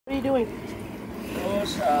What are you doing?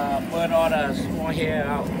 Those burn all the small hair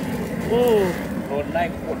out. โดนได้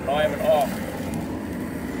ขนน้อยมันออก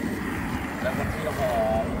แล้วมันที่หอ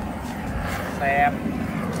มแซ่บ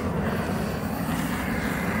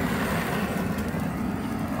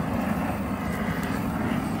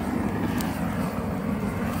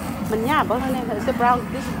มันยากป่ะเนี่ย It's a brown.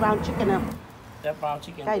 This is brown chicken นะ แต่ brown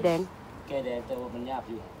chicken ไก่แดง ไก่แดงแต่ว่ามันยาก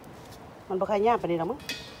อยู่ มันบ่ค่อยยากปานนี้หรอกมั้ง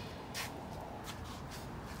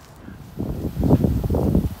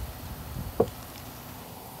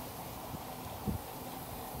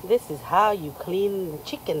This is how you clean the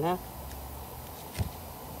chicken, huh?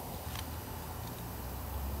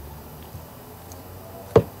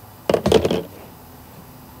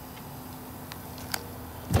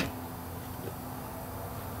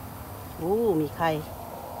 Ooh, มีไข่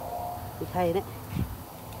เนี่ย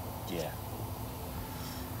yeah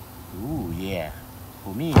ooh yeah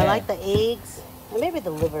for me I like the eggs and maybe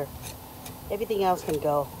the liver. Everything else can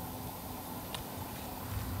go.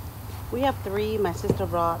 We have 3. My sister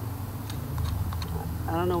brought.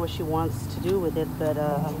 I don't know what she wants to do with it, but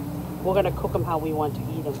we're gonna cook them how we want to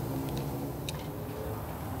eat them.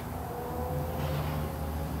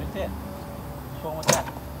 That's it. Show them that.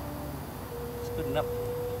 It's good enough.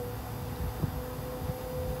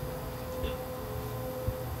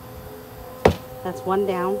 That's one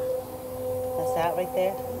down. That's that right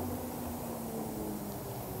there.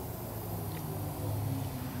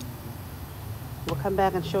 We'll come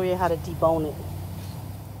back and show you how to debone it.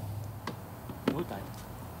 Ôi trời.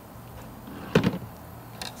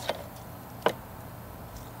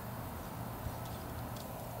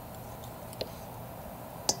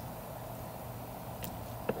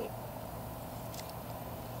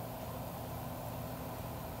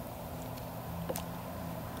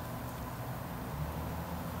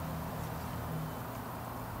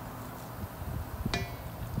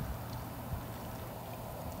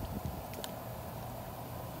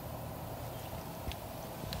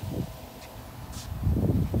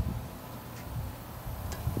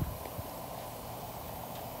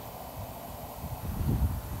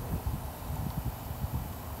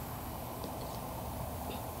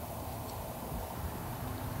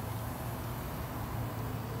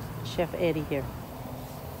 Chef Eddie here.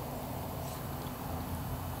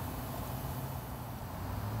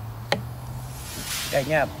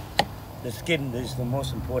 Yeah, the skin is the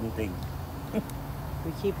most important thing.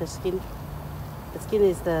 We keep the skin. The skin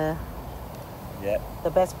is the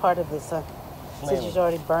best part of this. Since you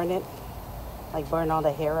already burned it, like burn all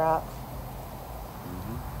the hair out.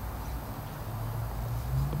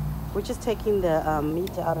 We're just taking the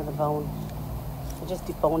meat out of the bone. We're just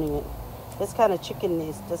deboning it. This kind of chicken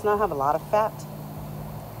does not have a lot of fat.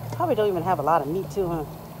 Probably don't even have a lot of meat too, huh?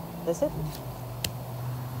 Does it?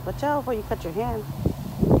 Watch out before you cut your hand.